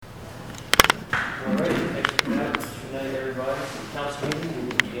night, everybody. Council meeting, we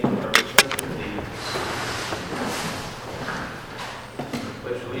will begin with our pledge of allegiance.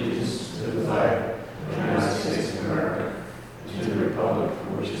 Pledge allegiance To the flag of the United States of America, and to the republic for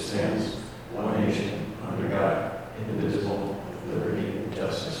which it stands, one nation, under God, indivisible, with liberty and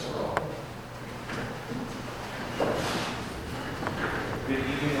justice for all. Good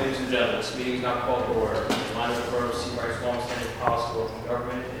evening, ladies and gentlemen. This meeting is now called to order. In line with the Borough of Seabright's longstanding policy of open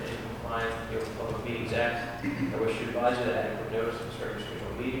government and in compliance with the Open Public Meetings Act, I wish to advise you that adequate notice of this regular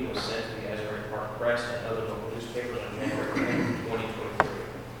scheduled meeting was sent to the Asbury Park Press and other local newspapers on January 10, 2023.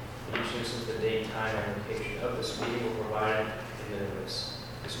 In each instance, the date, time, and location of this meeting were provided in the notice.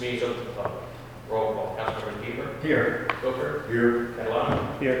 This meeting is open to the public. Roll call. Councilmember Bieber. Here. Booker. Here. Catalano.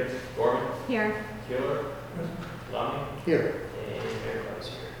 Here. Gorman. Here. Keeler. Lamy. Here. And everybody's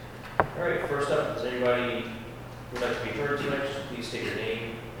here. All right, first up, is anybody who would like to be heard tonight? Just please state your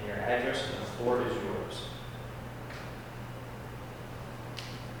name and your address, and the floor is yours.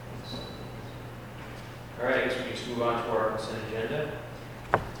 All right, I guess we can just move on to our consent agenda.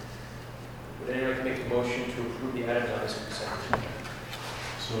 Would anyone like to make a motion to approve the items on this consent agenda?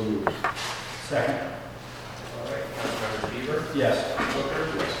 So moved. Second. All right, Councilmember Bieber. Yes. Booker.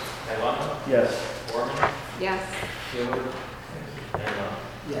 Yes. Catalano. Yes. Gorman. Yes. Keeler. And Lamy.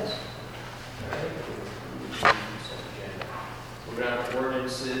 Yes. All right, consent agenda. Moving on to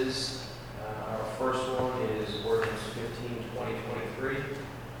ordinances. Our first one is ordinance 15/2023.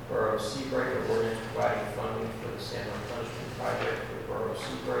 Borough of Seabright, an ordinance providing funding for the Salmon Punishment Project for the Borough of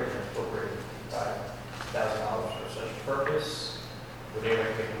Seabright and appropriating $5,000 for such purpose. Would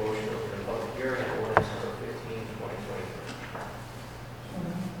anyone make a motion to open a public hearing on ordinance number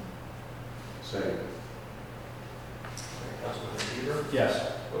 15/2023? Second. Councilman Bieber. Yes.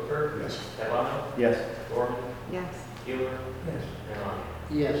 Booker. Yes. Catalano. Yes. Gorman. Yes. Keeler. Yes. And Lamy.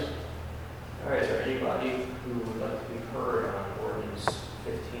 Yes. All right, is there anybody who would like to be heard on ordinance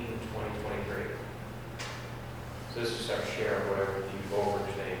 15/2023? So this is our share of whatever the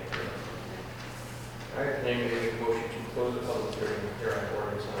overage they. All right, can anybody make a motion to close the public hearing here on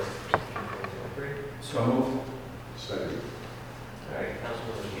ordinance number 15/2023? So moved. Second. All right,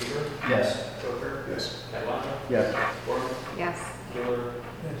 Councilman Bieber. Yes. Booker. Yes. Catalano. Yes. Gordon. Yes. Keeler.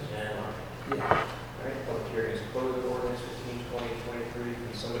 Yes. And Lamy. Yes. All right, public hearing is closed on ordinance 15/2023.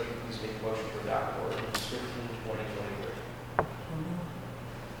 Can somebody please make a motion to adopt ordinance 15/2023?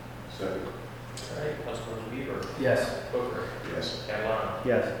 Second. All right, Councilman Bieber. Yes. Booker. Yes. Catalano.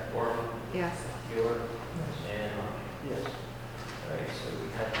 Yes. Gorman. Yes. Keeler. And Lamy. Yes. All right, so we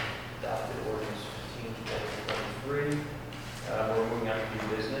have adopted ordinance 15/2023. We're moving on to new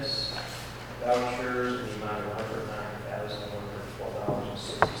business. Vouchers in the amount of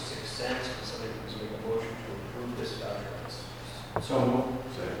 $109,112.66. Can somebody please make a motion to approve this voucher list? So moved.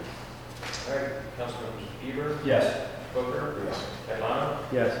 Second. All right, Councilman Bieber. Yes. Booker. Yes. Catalano.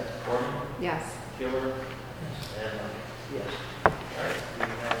 Yes. Gorman. Yes. Keeler. And Lamy. Yes. All right, we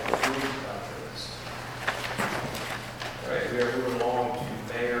have approved the voucher list. All right, we are moving along to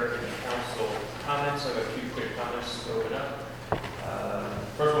mayor and council comments. I have a few quick comments to open up.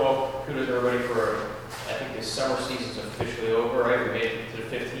 First of all, kudos to everybody for, I think the summer season's officially over, right? We made it to the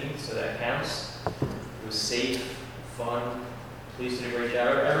 15th, so that counts. It was safe, fun. Police did a great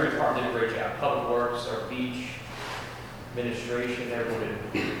job. Every department did a great job. Public Works, our beach, administration, everyone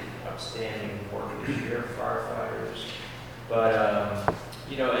did outstanding work this year, firefighters. But,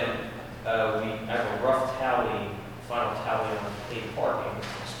 you know, and I have a rough tally, final tally on paid parking.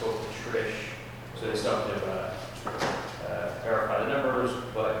 I spoke to Trish, so they still have to verify the numbers,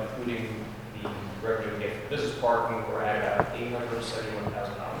 but including the revenue we get from business parking, we're at about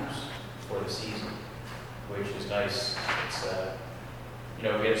 $871,000 for the season, which is nice. It's, you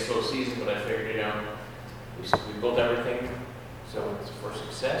know, we had a slow season, but I figured, you know, we built everything, so it's for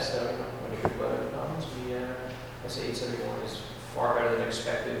success. When a good weather comes, I say 871 is far better than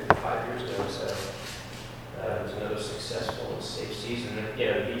expected 5 years ago, so it was another successful and safe season. And,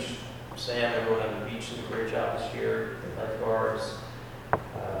 yeah, the beach, Sam, everyone on the beach did a great job this year, the lifeguards,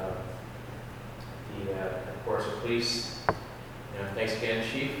 of course, the police. You know, thanks again,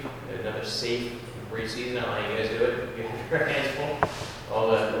 Chief. Another safe and great season. I don't know how you guys do it. You have your hands full. All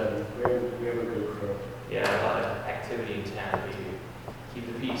the We have a good crew. yeah, a lot of activity in town to keep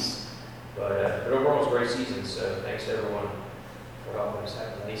the peace. But overall, it was a great season. So thanks to everyone for helping us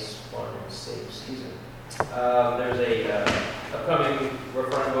have a nice, fun, and safe season. There's a upcoming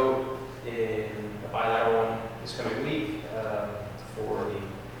referendum vote in a bilateral one this coming week for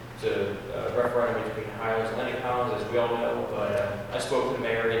the referendum between Highlands and Lenny Collins, as we all know. But I spoke to the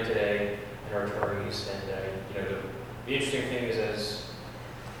mayor again today and our attorneys, and you know, the interesting thing is, as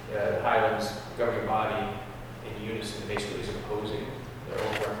the Highlands governing body in unison basically is opposing their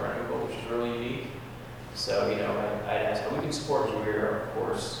own referendum vote, which is really unique. So, I'd ask how we can support Weir. Of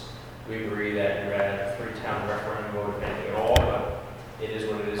course, we agree that you're at a 3-town referendum vote, if anything at all, but it is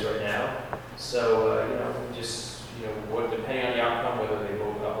what it is right now. So, depending on the outcome, whether they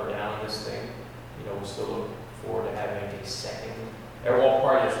vote up or down on this thing, we'll still look forward to having a second. All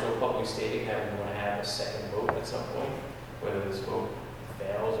parties are still publicly stating that we want to have a second vote at some point, whether this vote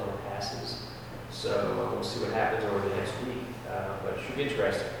fails or passes. So we'll see what happens over the next week, but it should be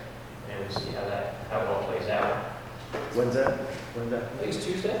interesting, and we'll see how it all plays out. When's that? I think it's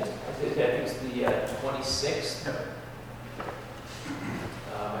Tuesday. I think it's the 26th. Yep.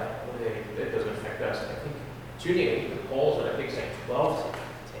 It doesn't affect us. I think Judy, the polls are, I think, saying 12 to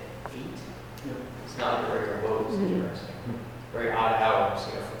 8. Yep. It's not a regular vote. It's interesting. Very odd hours.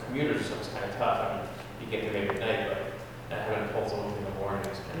 For commuters, it's kind of tough. I mean, you get to maybe at night, but having polls open in the morning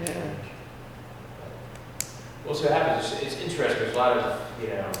is kind of strange. We'll see what happens. It's interesting. There's a lot of,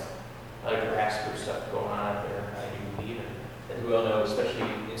 grassroots stuff going on out there. I do believe, and we all know, especially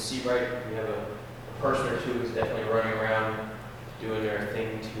in Seabright, we have a person or two who's definitely running around doing their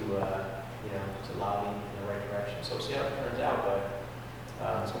thing to lobby in the right direction. So we'll see how it turns out, but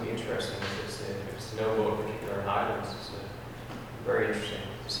it's going to be interesting if it's no vote in particular in Highlands. It's very interesting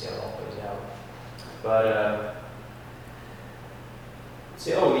to see how it all plays out. But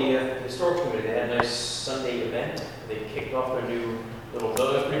the historical committee, they had a nice Sunday event. They kicked off their new little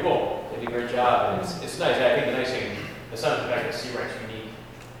building. It was pretty cool. They did a great job, and it's nice. I think the nice thing, aside from the fact that Seabright's unique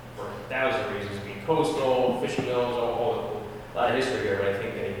for 1,000 reasons, being coastal, fishing mills, a lot of history here, but I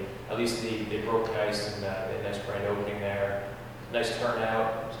think they broke the ice and they had a nice grand opening there. Nice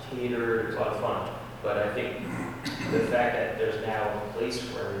turnout, it was catered, it was a lot of fun. But I think the fact that there's now a place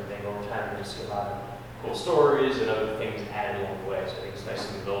for everything over time, we're going to see a lot of cool stories and other things added along the way. So I think it's nice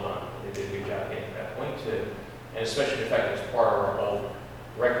to build on. They did a good job getting to that point too. And especially the fact that it's part of our whole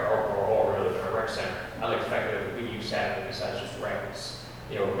rec center. I like the fact that we use Saturday besides just rec.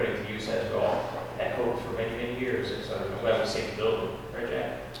 We're putting it to use as well. Had hoped for many, many years. And so I'm glad we saved the building. Right,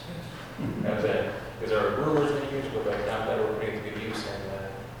 Jack? That was it. Because there are rumors many years ago, but now that we're putting it to good use and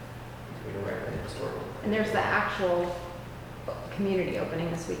we don't recommend historical. And there's the actual community opening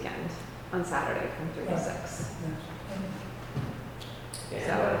this weekend on Saturday from 3 to 6. And,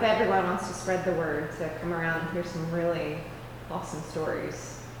 So if everyone wants to spread the word to come around and hear some really awesome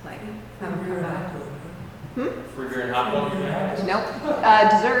stories, like have them come back. free beer and hot dog? Nope.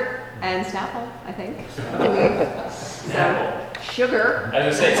 Dessert and Snapple, I think. So sugar. I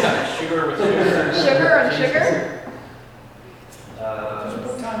was going to say, it's not sugar with sugar. Sugar and sugar.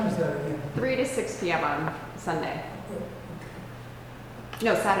 What time is that again? 3 to 6 p.m. on Sunday.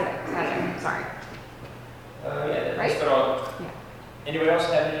 No, Saturday, sorry. That's Right? about all. Yeah. Anybody else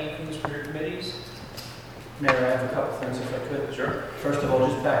have any things for your committees? Mayor, I have a couple things if I could. Sure. First of all,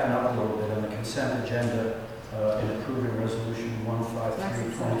 just backing up a little bit on the consent agenda in approving resolution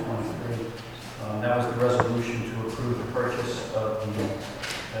 153/2023. That was the resolution to approve the purchase of the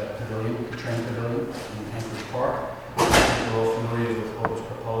pavilion, the train pavilion in Anchorage Park. We're all familiar with what was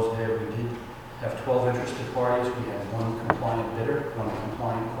proposed there. We did have 12 interested parties. We had one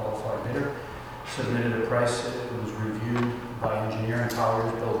compliant qualified bidder. Submitted a price. It was reviewed by engineering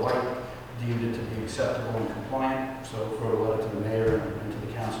colleagues. Bill White deemed it to be acceptable and compliant. So wrote a letter to the mayor and to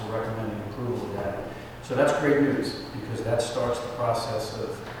the council recommending approval of that. So that's great news because that starts the process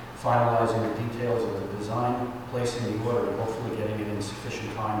of finalizing the details of the design, placing the order, and hopefully getting it in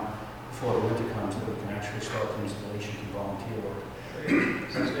sufficient time before the winter comes that we can actually start the installation and volunteer work.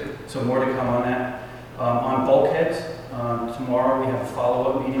 Sounds good. So more to come on that. On bulkheads, tomorrow we have a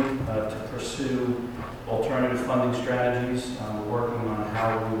follow-up meeting to pursue alternative funding strategies. We're working on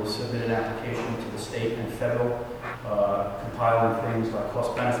how we will submit an application to the state and federal, compiling things like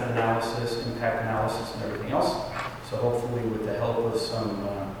cost-benefit analysis, impact analysis, and everything else. So hopefully with the help of some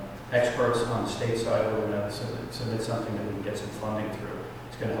experts on the state side, we're going to submit something that we can get some funding through.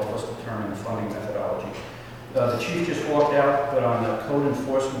 It's going to help us determine the funding methodology. The chief just walked out, but on the code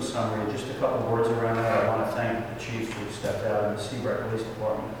enforcement summary, just a couple of words around that. I want to thank the chief who stepped out in the Seabright Police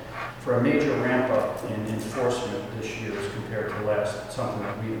Department for a major ramp up in enforcement this year as compared to last. It's something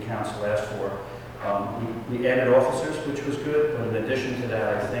that we, the council, asked for. We added officers, which was good, but in addition to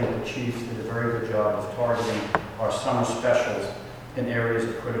that, I think the chief did a very good job of targeting our summer specials in areas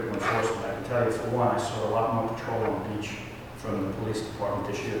of critical enforcement. I can tell you, for one, I saw a lot more patrol on the beach from the police department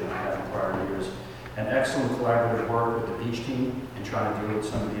this year than I have in prior years. An excellent collaborative work with the beach team in trying to deal with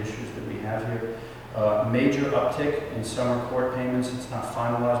some of the issues that we have here. Major uptick in summer court payments. It's not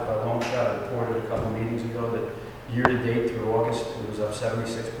finalized by a long shot. I reported a couple meetings ago that Year-to-date through August, it was up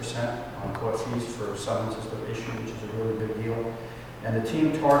 76% on court fees for summonses that were issued, which is a really big deal. And the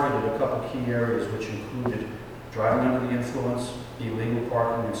team targeted a couple key areas, which included driving under the influence, illegal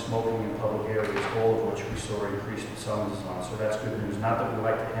parking, and smoking in public areas, all of which we saw increased summonses on. So that's good news. Not that we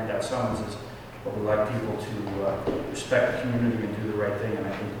like to hand out summonses, but we like people to respect the community and do the right thing, and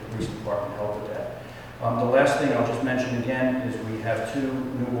I think the police department helped with that. The last thing I'll just mention again is we have 2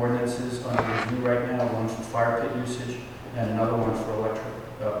 new ordinances under review right now, one for fire pit usage and another one for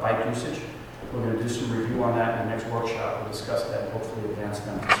electric bike usage. We're going to do some review on that in the next workshop. We'll discuss that and hopefully advance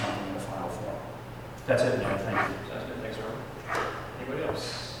them to something in the final form. That's it, Mayor. Thank you. Sounds good, thanks, Earl. Anybody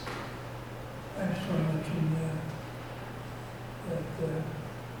else? I just want to mention that the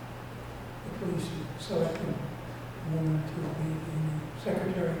police selected a woman to be the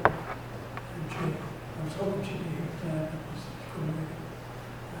secretary, and I was hoping she'd be here tonight because she couldn't make it.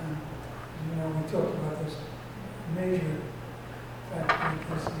 You know, we talked about this major factor that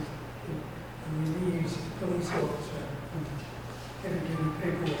this is it relieves the police officer from heavy-duty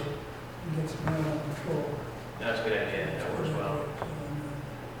paperwork and gets them out of control. That's a good idea, that works well.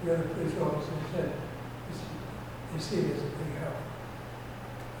 The other police officers said they see it as a big help.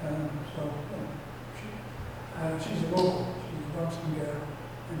 She's a local, she's a Boston gal,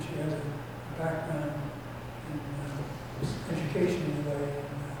 and she has a background in education in the way,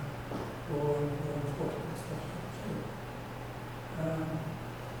 and law and law enforcement stuff.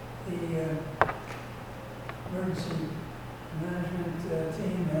 The emergency management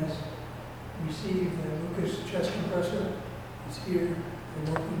team has received the Lucas chest compressor. It's here.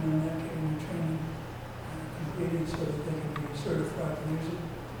 They're working on that, getting the training completed so that they can be certified to use it.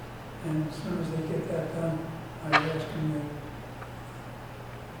 And as soon as they get that done, I asked them,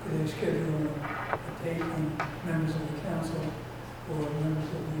 could they schedule a date when members of the council or members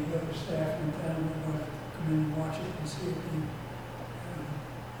of the other staff in town would want to come in and watch it and see it being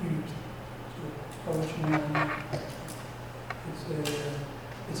used. So I'll let you know on that.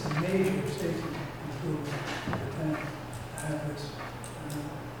 It's a major safety improvement for the town to have this.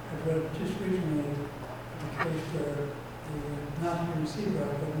 I've read just recently a case where the Nottingham receiver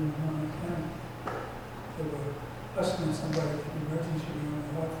out in Monmouth County, they were hustling somebody to the emergency room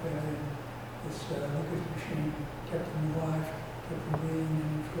and welfare, and this Lucas machine kept them alive, kept them breathing,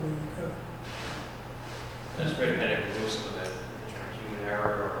 and fully recovered. That's great, kind of remove some of that human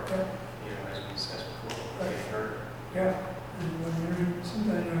error or, Yeah. as we discussed before, Right. getting hurt. Yeah, and when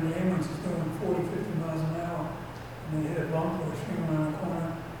sometimes you're in the ambulance is going 40, 50 miles an hour, and they hit a bump or a swing around a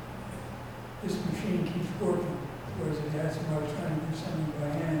corner, this machine keeps working. Whereas if you had somebody trying to do something by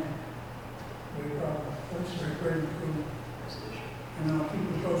hand, we probably, that's a great improvement. And I'll keep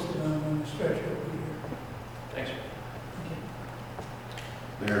you posted on the stretch over here. Thanks. Thank you.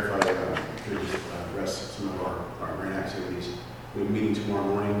 Mayor, if I could just address some of our grant activities. We have a meeting tomorrow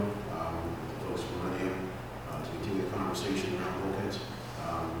morning with the folks from Millennium to continue the conversation around bulkheads.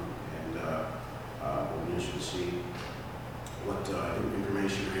 We'll be interested to see what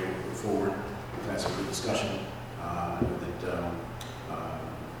information we're able to put forward. We've had some good discussion. I know that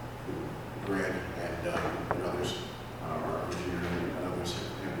Greg and others, our engineer and others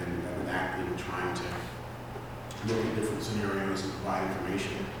have been active in trying to look at different scenarios and provide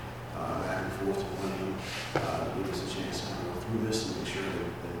information back and forth to Millennium, give us a chance to kind of go through this and make sure that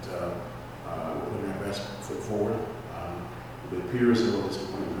we're putting our best foot forward. It appears as though at this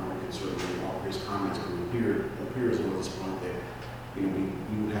point, we can certainly offer his comments, but it appears as though at this point that we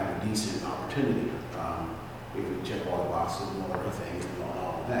would have a decent opportunity if we check all the boxes and all everything and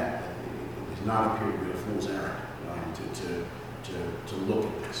all of that. It does not appear to be a fool's errand to look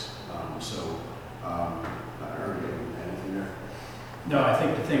at this. Anything there? No, I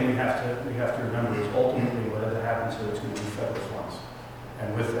think the thing we have to remember is ultimately whatever happens here, it's going to be federal funds.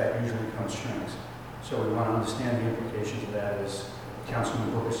 And with that usually comes strings. So we want to understand the implications of that, as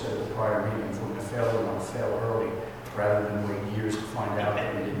Councilman Booker said at the prior meeting. If we're going to fail, we want to fail early rather than wait years to find out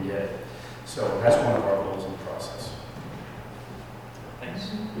that we didn't get it. So that's one of our goals in the process.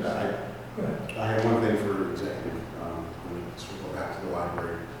 Thanks. Yeah, Go ahead. I have one thing for executive. When we circle back to the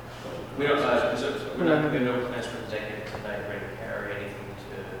library. We don't, we're not going to no plans for executive tonight, ready to carry anything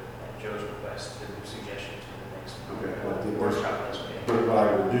to Joe's request, to suggestion to the next workshop this meeting. But what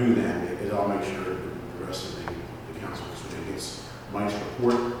I will do then is I'll make sure that the rest of the council gets Mike's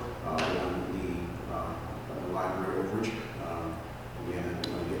report on the library overage. Again, I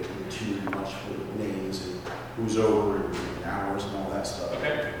don't want to get into too much with names and who's over and hours and all that stuff.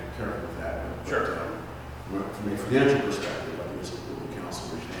 Okay. Be careful with that. Sure. From a financial perspective, I think it's important the council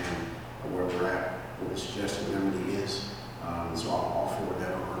understand where we're at, what the suggested remedy is. So I'll forward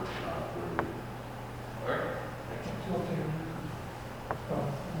that over. All right.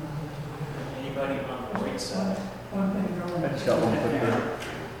 inviting on the right side. One thing going. I just got one quick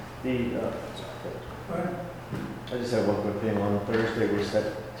thing. Right. I just have one quick thing. On Thursday, we're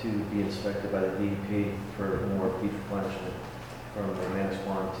set to be inspected by the DEP for more beef replenishment from the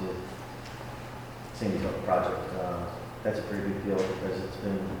Manasquan to Sandy Hook project. That's a pretty big deal because it's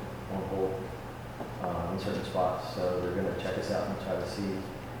been on hold in certain spots. So they're going to check us out and try to see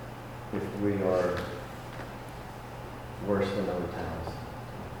if we are worse than other towns.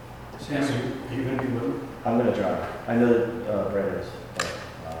 Sam, are you going to be with them? I'm going to try. I know that Brett is. But,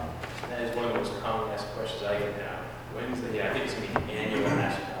 That is one of the most commonly asked questions I get now. When's the, I think it's going to be the annual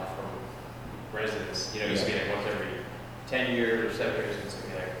national now from residents. You know, it used to be like once every 10 years or 7 years, and it's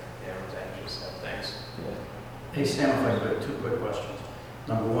going to be like, yeah, everyone's anxious, so thanks. yeah. Hey, Sam, if I could, two quick questions.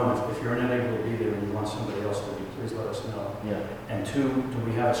 Number one, if you're not able to be there and you want somebody else to be, please let us know. Yeah. And two, do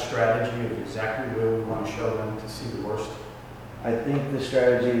we have a strategy of exactly where we want to show them to see the worst? I think the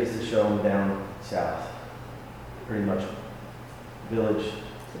strategy is to show them down south, pretty much village,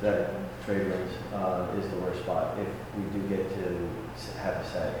 that trade winds is the worst spot if we do get to have a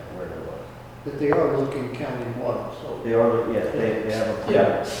say where to look. But they are looking county-wide, so. They are, yes, they have a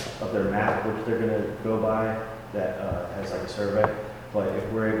Yeah. plan of their map, which they're gonna go by, that has like a survey. But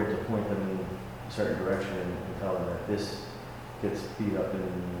if we're able to point them in a certain direction and tell them that this gets beat up in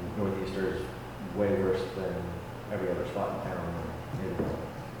Northeaster is way worse than every other spot in town, then maybe they'll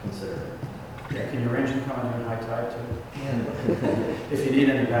consider it. Yeah, can your engine come on during high tide too? If you need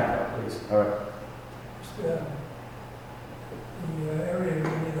any backup, please. All right. The area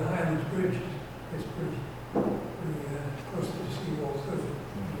near the Highlands Bridge is pretty close to the seawall, so it's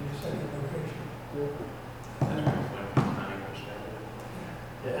a second location. That's one point from a timing perspective.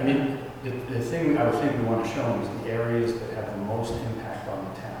 Yeah, I mean, the thing I would think we want to show them is the areas that have the most impact on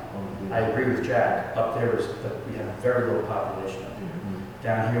the town. I agree with Jack. Up there is that we have a very low population up here.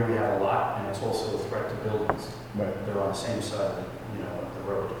 Down here we have a lot, and it's also a threat to buildings. Right. They're on the same side of the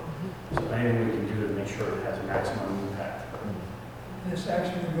road. So anything we can do to make sure it has a maximum impact. This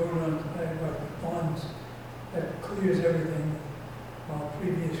actually voted on tonight about the bonds, that clears everything,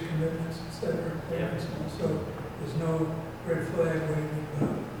 previous commitments, et cetera. Yeah. So there's no red flag waiting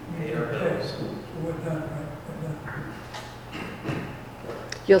about Pay our bills. So we're done, right? We're done.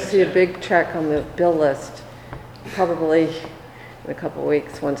 You'll see a big check on the bill list, probably in a couple of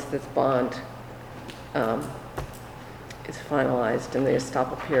weeks, once this bond is finalized and the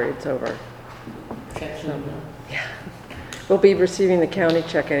estoppel period's over. Checks in. Yeah. We'll be receiving the county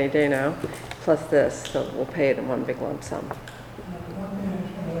check any day now, plus this, so we'll pay it in one big lump sum. The one thing I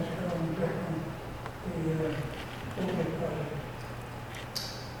just want to ask Carol, check on the Oakland project.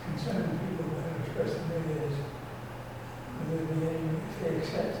 Concern people that have expressed to me is, will there be any, if they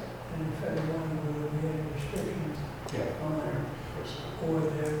accept any federal money, will there be any restrictions Yeah. on their, or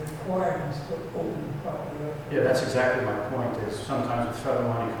their requirements to open the property up? Yeah, that's exactly my point, is sometimes with federal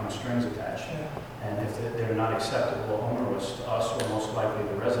money comes strings attached. Yeah. And if they're not acceptable or onerous to us, or most likely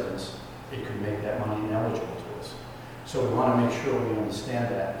the residents, it could make that money ineligible to us. So we want to make sure we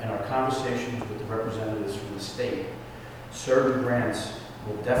understand that. In our conversations with the representatives from the state, certain grants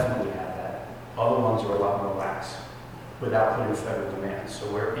will definitely have that. Other ones are a lot more lax without putting federal demands. So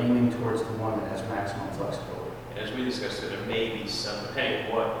we're aiming towards the one that has maximum flexibility. And as we discussed, there may be some, depending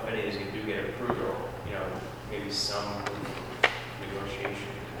on what, if any of these do get approved, or, maybe some negotiation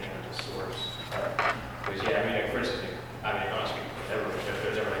depending on the source. Because, yeah, I mean, like, for instance, honestly, if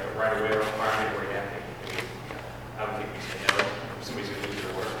there's ever like a right-of-way requirement where you have to, I would think we say no, if somebody's going to do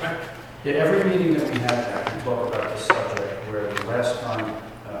their work. Yeah, every meeting that we have, Jack, we talk about this subject, where the last time,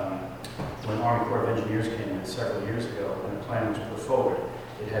 when Army Corps of Engineers came in several years ago, when the plan was put forward,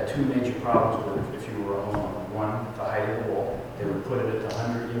 it had two major problems with it if you were a homeowner. One, the height of the wall. They would put it at the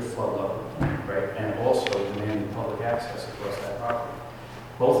 100-year flood level, right? And also demanding public access across that property.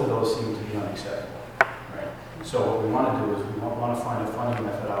 Both of those seem to be unacceptable, right? So what we want to do is we want to find a funding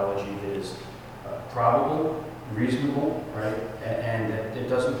methodology that is probable, reasonable, right? And that it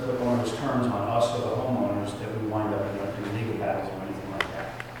doesn't put onerous terms on us or the homeowners that we wind up in legal battles or anything like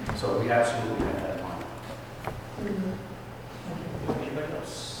that. So we absolutely have that in mind. Anybody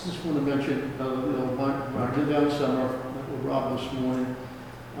else? Just want to mention, when I did down summer, with Rob this morning,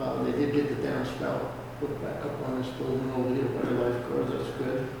 they did get the downspout put back up on this building over here by the lifeguards, that's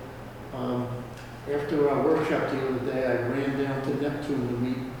good. After our workshop the other day, I ran down to Neptune to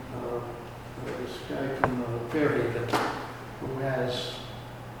meet this guy from Fairhaven who has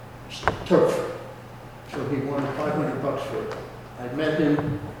turf. So he wanted $500 for it. I met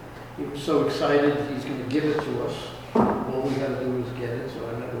him, he was so excited, he's going to give it to us. All we got to do is get it, so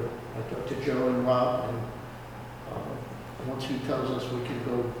I talked to Joe and Rob, and once he tells us we can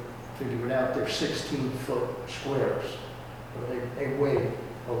go figure it out, they're 16-foot squares. So they weigh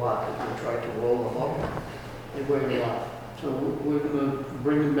a lot, if we try to roll them up, they weigh a lot. So we're gonna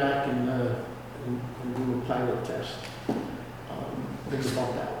bring them back and do a pilot test. Bring the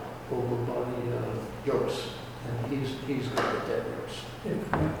bump out over by Joe's, and he's good at that ropes. You're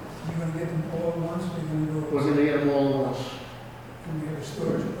gonna get them all at once, or you're gonna go? We're gonna get them all at once. And we have a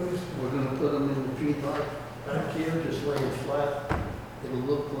storage place? We're gonna put them in the feedlot back here, just lay it flat. It'll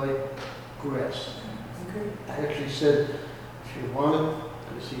look like grass. Okay. I actually said, if you want it,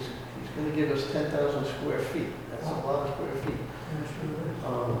 because he's gonna give us 10,000 square feet. That's a lot of square feet. I'm sure it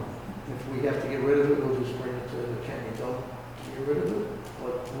is. If we have to get rid of it, we'll just bring it to the county dump to get rid of it.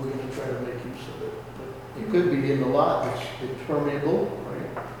 But we're gonna try to make use of it. But it could be in the lot, it's permeable,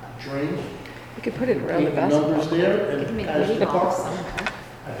 right? Drains. You could put it around the Keep the numbers basketball. there You can and make as the meatballs park. somewhere.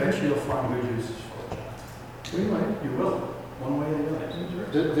 I bet you'll find good uses for it, John. We might. You will, one way or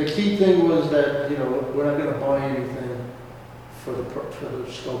the other. The key thing was that, you know, we're not gonna buy anything for the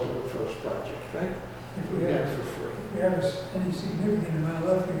scope of the first project, right? If We we got it have, for free. if we have any significant amount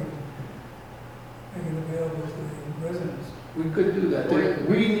left, we can make it available to the residents. We could do that.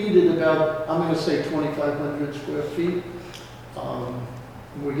 We needed about, I'm gonna say 2,500 square feet.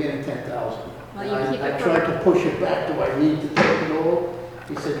 We're getting 10,000. Well, you keep I it tried for, to push it back, do I need to take it all?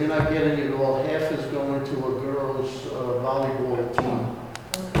 He said, you're not getting it all, half is going to a girls' volleyball team,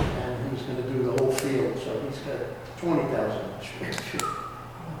 and he's gonna do the whole field, so he's got 20,000 square feet.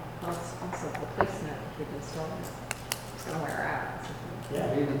 well, it's also the placement if you install it. It's gonna wear out. Yeah,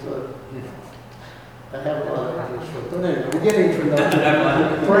 I even thought, you know, I have a lot of ideas for it, but anyway, we're getting for nothing.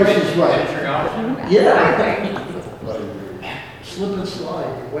 The price is right. Yeah. Slip and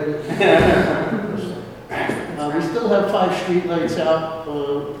slide, wet it. We still have 5 street lights out,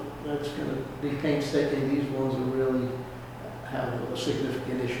 that's gonna be painstaking, these ones will really have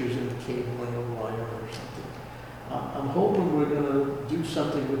significant issues in the cabling of wire or something. I'm hoping we're gonna do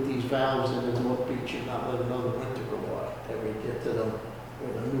something with these valves in the North Beach and not let another winter go by, that we get to them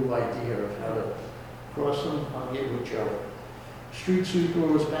with a new idea of how to cross them. I'll get with Joe. Street sweeper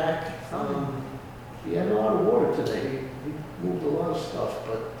was back, he had a lot of water today, he moved a lot of stuff,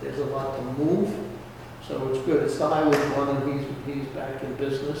 but there's a lot to move, so it's good. It's the highway one, and he's back in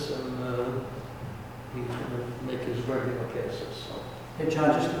business, and he's gonna make his regular cases, so. Hey,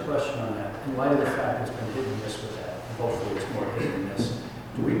 John, just a question on that. In light of the fact it's been hit and miss with that, and hopefully it's more hit and miss,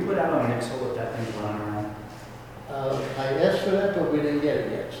 do we put out a mixer with that thing running around? I asked for that, but we didn't get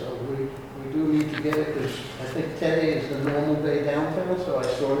it yet, so we do need to get it, because I think today is the normal day downtown, so I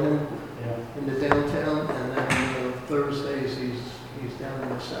saw him Yeah. in the downtown, and then Thursdays he's down in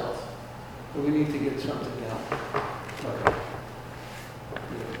the south. So we need to get something out. Okay.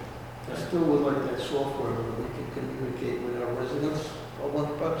 I still would like that software where we can communicate with our residents for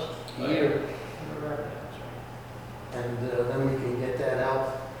 $1 a year. And then we can get that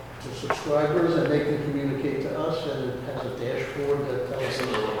out to subscribers, and they can communicate to us, and it has a dashboard that tells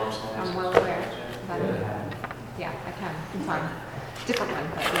us. I'm well aware. But, Yeah. yeah, I can, it's fine. Different one,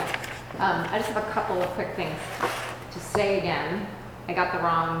 but yeah. I just have a couple of quick things to say again. I got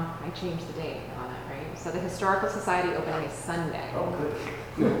I changed the date on it, right? So the Historical Society opening is Sunday, Oh, good.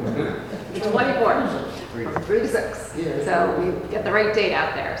 the 24th, from 3 to 6. Yeah. So we get the right date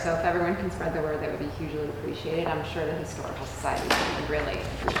out there. So if everyone can spread the word, that would be hugely appreciated. I'm sure the Historical Society would really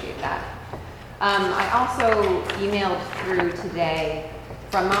appreciate that. I also emailed through today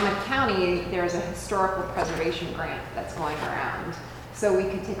from Monmouth County, there's a historical preservation grant that's going around. So we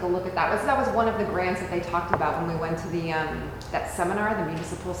could take a look at that. That was one of the grants that they talked about when we went to the that seminar, the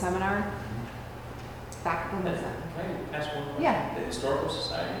municipal seminar. Back when was that? Can I ask one question? Yeah. The Historical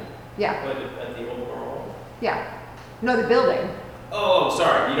Society? Yeah, What, at the Old Borough Hall? yeah. No, the building. Oh,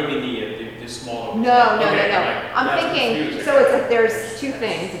 sorry, you don't mean the small. No. Okay, I'm that's thinking, confusing. so it's there's 2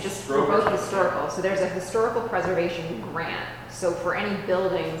 things, it just, we're both Stroke. historical. So there's a historical preservation grant. So for any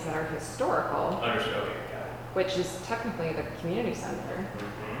buildings that are historical, Understood, okay, got which is technically the community center,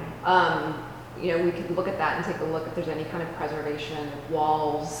 it. you know, we could look at that and take a look if there's any kind of preservation,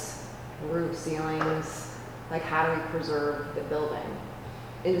 walls, roof, ceilings, like how do we preserve the building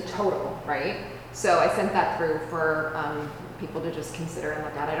in total, right? So I sent that through for people to just consider and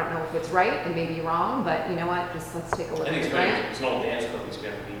look at. I don't know if it's right, it may be wrong, but you know what, just let's take a I look think at it's the funny, grant. it's an old dance club, it's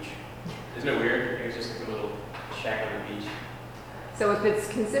got the beach. Isn't it weird? It's just like a little shack on the beach. So if it's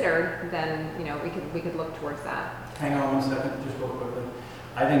considered, then, you know, we could look towards that. Hang on 1 second, just real quickly.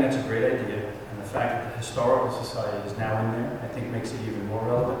 I think that's a great idea, and the fact that the Historical Society is now in there, I think makes it even more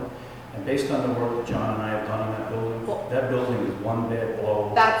relevant. And based on the work that John and I have done on that building, Well- that building is one bad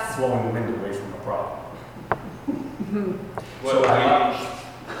blow, That's, blowing the wind away from the problem. What, So what I-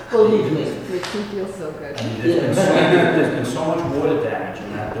 Believe me. Makes me feel so good. I mean, there's been so much water damage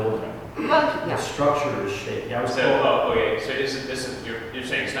in that building. Well, The yeah. structure is shaky. I was So, told, okay, so this is, you're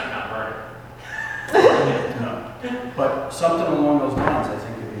saying it's not Mount Vernon? no. But something along those lines, I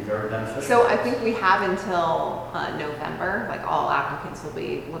think would be very beneficial. So I think we have until November, like all applicants will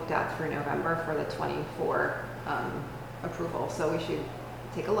be looked at through November for the 24 approval. So we should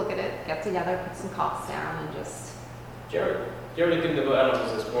take a look at it, get together, put some costs down, and just, Jared, do you ever look into the, I don't know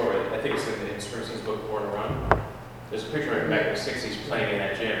if this is more, but I think it's in Springsteen's book, Born to Run. There's a picture of him back in the 60s playing in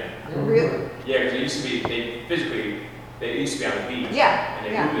that gym. really, Yeah, because it used to be, they used to be on the beach. yeah, And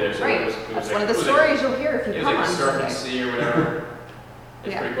they yeah, moved there, so right. it was That's like, one of the it was stories you'll hear if Like, you it was come like on a surfing Sunday. sea or whatever.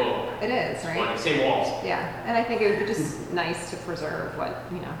 It's Yeah. pretty cool. It is, It's right? funny. Same walls. Yeah, and I think it would be just nice to preserve what,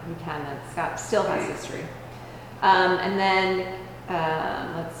 we can, that's got, still has history. And then,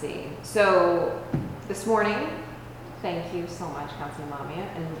 let's see, so this morning, thank you so much, Councilman Lamia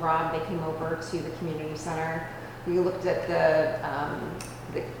and Rob, they came over to the community center. We looked at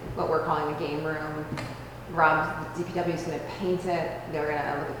what we're calling the game room. Rob, DPW is gonna paint it, they're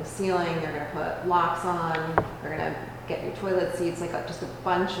gonna look at the ceiling, they're gonna put locks on, they're gonna get new toilet seats, like just a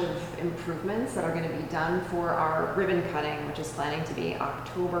bunch of improvements that are gonna be done for our ribbon cutting, which is planning to be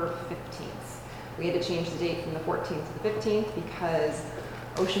October 15th. We had to change the date from the 14th to the 15th because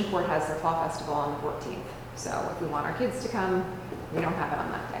Oceanport has their fall festival on the 14th. So if we want our kids to come, we don't have it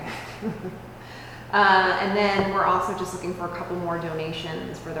on that day. And then we're also just looking for a couple more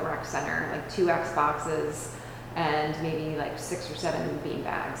donations for the rec center, like 2 Xboxes and maybe like 6 or 7 bean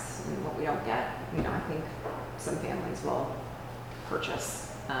bags. And what we don't get, I think some families will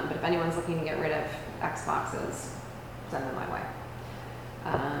purchase. But if anyone's looking to get rid of Xboxes, send them my way.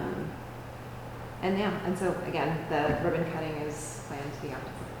 And so again, the ribbon cutting is planned to be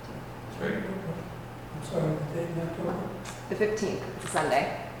October Great. I'm sorry, the date in October? 15th. The 15th, it's a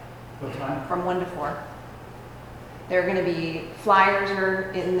Sunday, What time? from 1 to 4. There are going to be flyers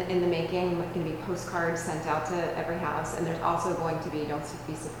are in the making, going to be postcards sent out to every house, and there's also going to be, don't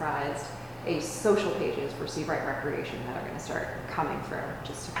be surprised, a social pages for Seabright Recreation that are going to start coming through,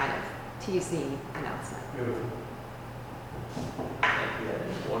 just to kind of tease the announcement. Beautiful. Thank you. That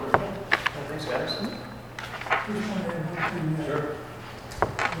is wonderful. Well, thanks, guys. Just want to add one thing. Sure.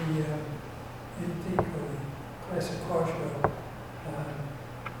 The antique or the classic car show,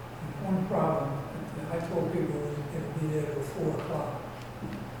 one problem, I told people it would be there till 4 o'clock.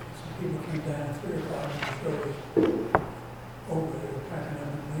 Some people came down at 3 o'clock and the show was over, they were packing up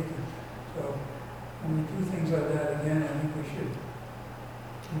and leaving. So when we do things like that again, I think we should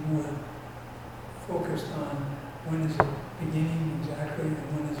be more focused on when is it beginning exactly and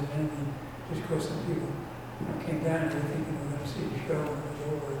when is it ending. Just because some people came down here thinking we were going to see the show and it was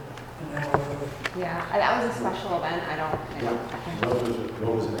over an hour early. Yeah, that was a special event. I don't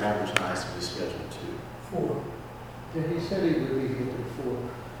What was an average night of the schedule too? 4. Yeah, he said he would be here before.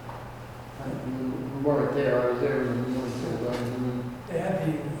 We weren't there, I was there in the morning, till 11, They had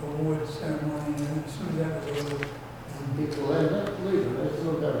the award ceremony, and as soon as that was over, and people ended up leaving, there's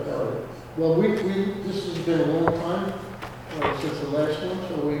no doubt about it. Well, this has been a long time, since the last one,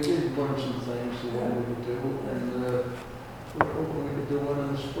 so we did learn some things of what we could do, and we're hoping we could do one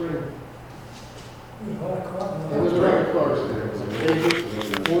in the spring. there was a lot of cars. There was a lot of cars there, it was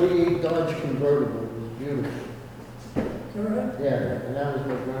a big 48 Dodge convertible, it was beautiful. Is that right? Yeah, and that was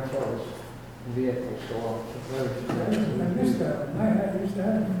my grandfather's vehicle, so I missed that one. I used to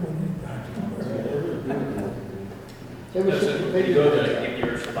have it before the It was So, just a when big. you go there, give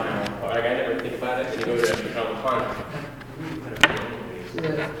yours for buying one. Like, I never think about it, when you go there, you know, the car.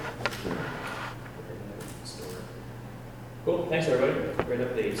 Yeah. Cool, thanks, everybody. Great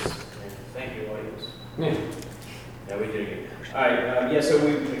updates. And thank you, audience. Yeah, we did it. All right, so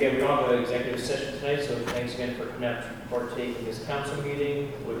we don't have an executive session tonight, so thanks again for coming out to partake in this council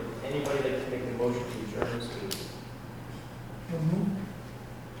meeting. Would anybody like to make a motion to adjourn this meeting?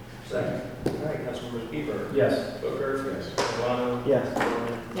 Second. All right, Councilmembers Bieber. Yes. Booker. Yes. Milano. Yes.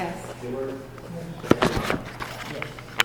 Dorn. Yes. Stewart. Yes.